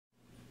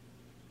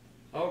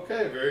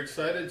Okay, very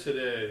excited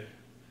today.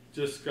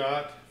 Just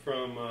got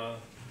from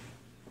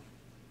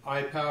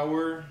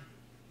iPower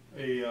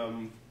a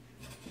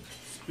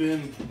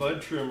spin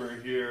bud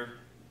trimmer here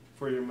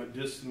for your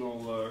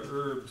medicinal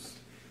herbs.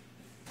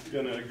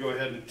 Gonna go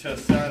ahead and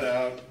test that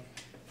out.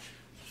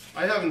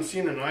 I haven't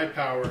seen an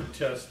iPower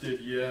tested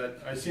yet.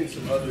 I've seen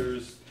some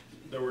others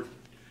that were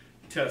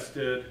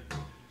tested,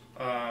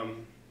 but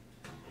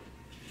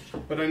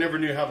I never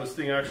knew how this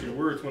thing actually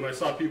works. When I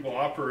saw people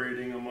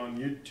operating them on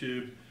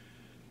YouTube,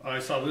 I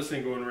saw this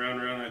thing going around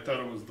and around, and I thought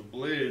it was the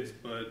blades,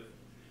 but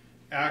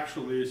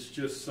actually it's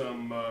just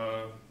some,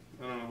 I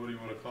don't know, what do you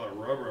want to call it,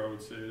 rubber, I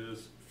would say it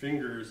is,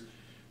 fingers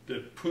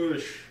that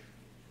push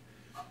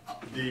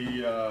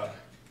the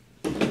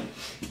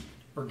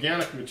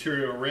organic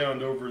material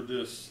around over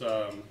this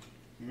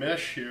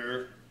mesh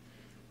here,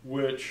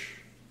 which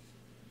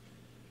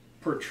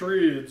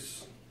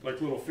protrudes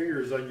like little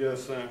fingers, I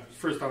guess.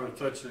 First time I've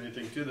touched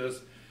anything to this,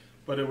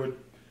 but it would,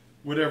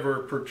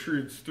 whatever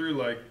protrudes through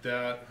like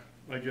that,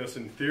 I guess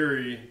in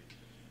theory,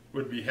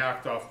 would be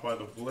hacked off by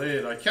the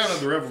blade. I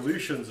counted the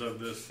revolutions of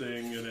this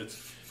thing, and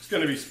it's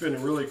going to be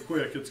spinning really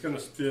quick. It's going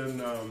to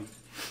spin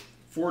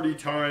 40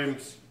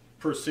 times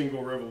per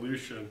single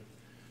revolution,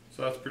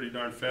 so that's pretty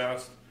darn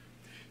fast.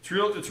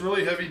 It's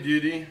really heavy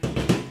duty.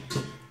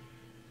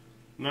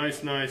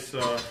 Nice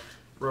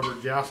rubber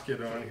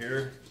gasket on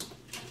here.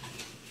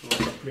 It's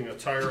like putting a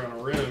tire on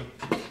a rim.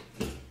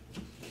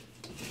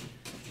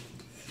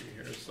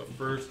 Here's the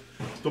first.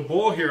 The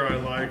bowl here I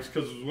liked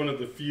because it's one of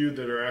the few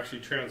that are actually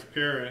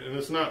transparent, and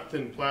it's not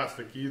thin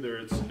plastic either.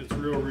 It's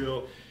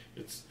real.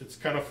 It's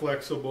kind of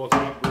flexible. It's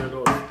not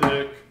brittle. It's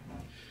thick.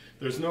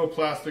 There's no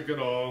plastic at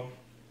all.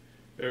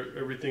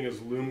 Everything is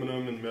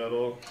aluminum and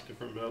metal,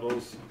 different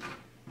metals.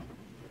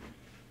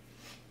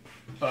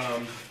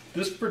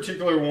 This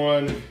particular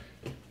one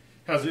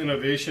has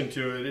innovation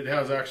to it. It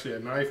has actually a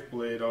knife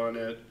blade on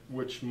it,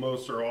 which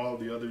most or all of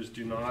the others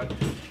do not.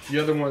 The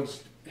other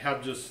ones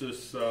have just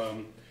this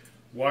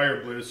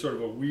wire blade, sort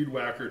of a weed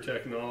whacker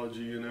technology,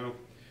 you know.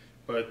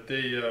 But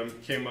they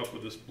came up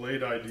with this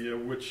blade idea,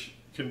 which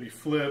can be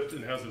flipped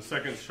and has a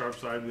second sharp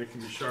side, and it can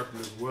be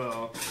sharpened as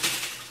well.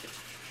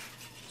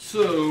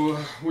 So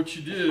what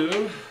you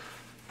do,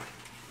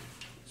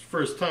 it's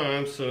first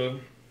time, so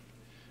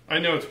I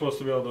know it's supposed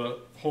to be able to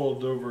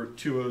hold over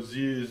 2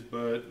 OZs,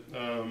 but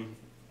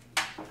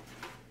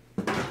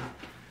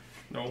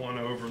don't want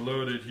to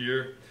overload it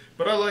here.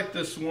 But I like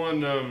this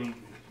one.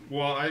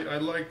 Well, I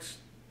liked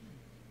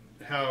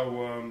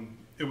how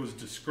it was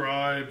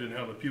described and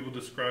how the people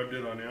described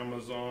it on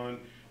Amazon.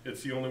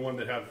 It's the only one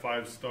that had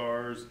 5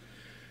 stars.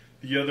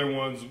 The other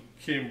ones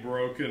came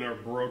broken or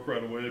broke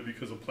right away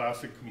because of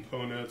plastic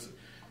components.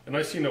 And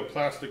I see no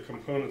plastic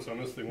components on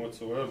this thing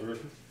whatsoever.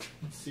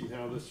 Let's see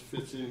how this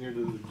fits in here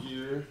to the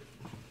gear.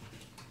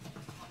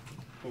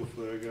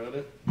 Hopefully I got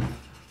it.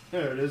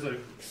 There it is, I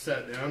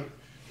sat down.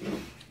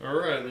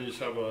 Alright, then you just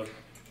have a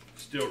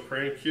steel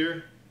crank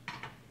here.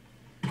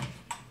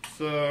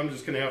 So I'm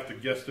just going to have to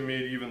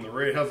guesstimate even the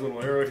rate. It has a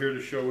little arrow here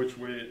to show which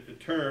way it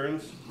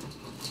turns.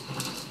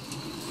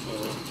 So,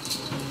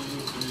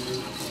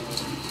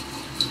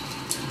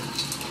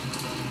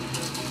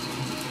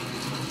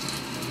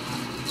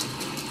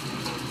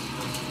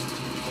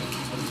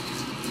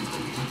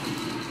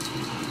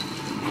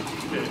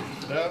 okay,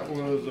 that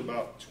was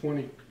about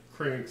 20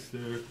 cranks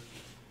there.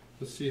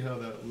 Let's see how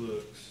that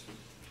looks.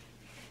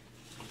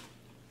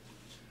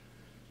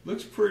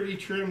 Looks pretty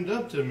trimmed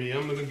up to me.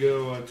 I'm going to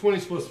go, 20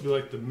 is supposed to be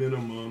like the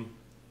minimum.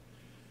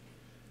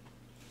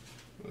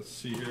 Let's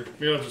see here.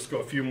 Maybe I'll just go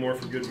a few more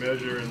for good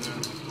measure, and then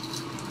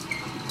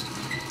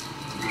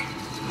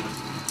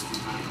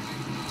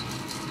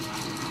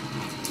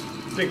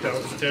I think that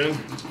was 10.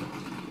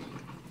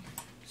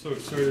 So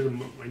excited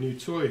about my new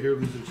toy here,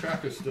 losing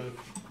track of stuff.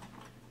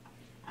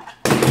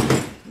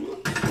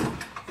 Whoops.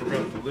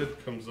 Forgot the lid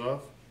comes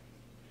off.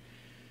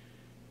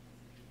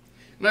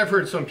 And I've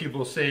heard some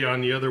people say on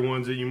the other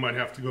ones that you might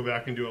have to go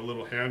back and do a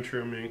little hand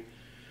trimming.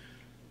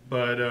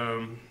 But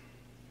I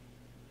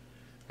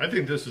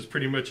think this is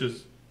pretty much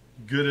as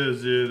good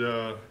as it.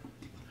 Are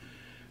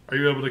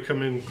you able to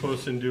come in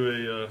close and do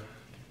a,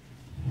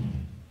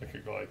 I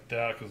could go like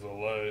that because of the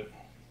light.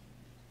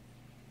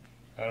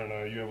 I don't know,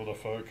 are you able to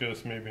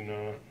focus? Maybe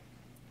not.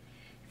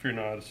 If you're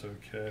not, it's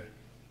okay.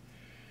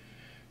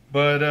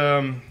 But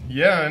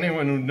yeah,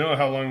 anyone would know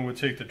how long it would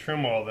take to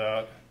trim all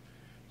that.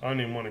 I don't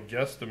even want to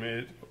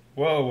guesstimate.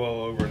 Well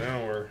over an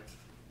hour.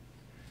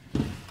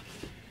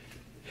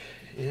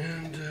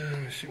 And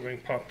let's see if I can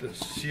pop this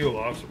seal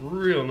off. It's a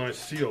real nice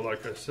seal,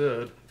 like I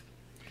said.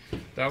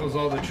 That was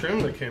all the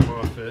trim that came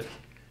off it.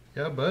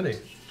 Yeah, buddy.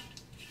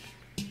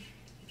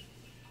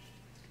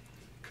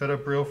 Cut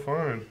up real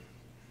fine.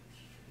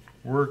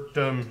 Worked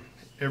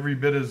every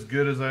bit as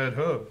good as I had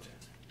hoped.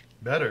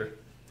 Better.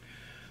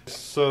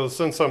 So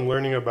since I'm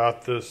learning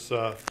about this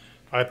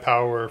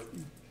iPower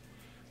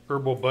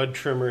herbal bud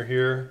trimmer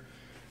here,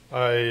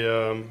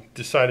 I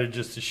decided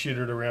just to shoot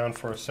it around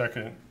for a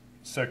second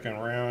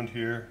round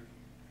here.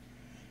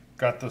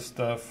 Got the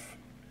stuff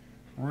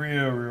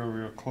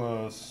real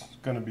close. It's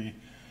going to be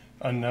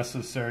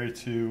unnecessary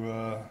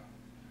to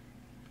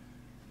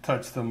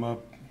touch them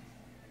up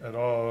at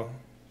all.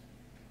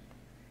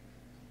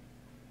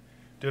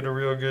 Did a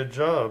real good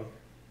job.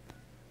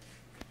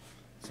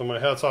 So my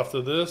hat's off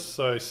to this.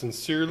 I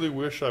sincerely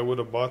wish I would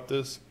have bought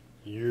this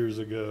years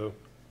ago.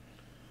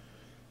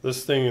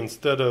 This thing,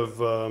 instead of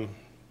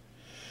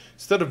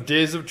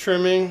days of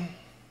trimming,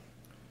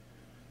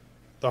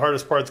 the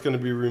hardest part's going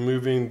to be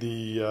removing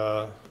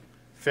the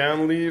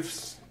fan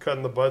leaves,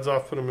 cutting the buds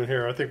off, put them in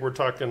here. I think we're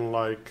talking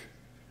like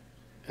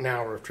an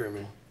hour of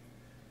trimming.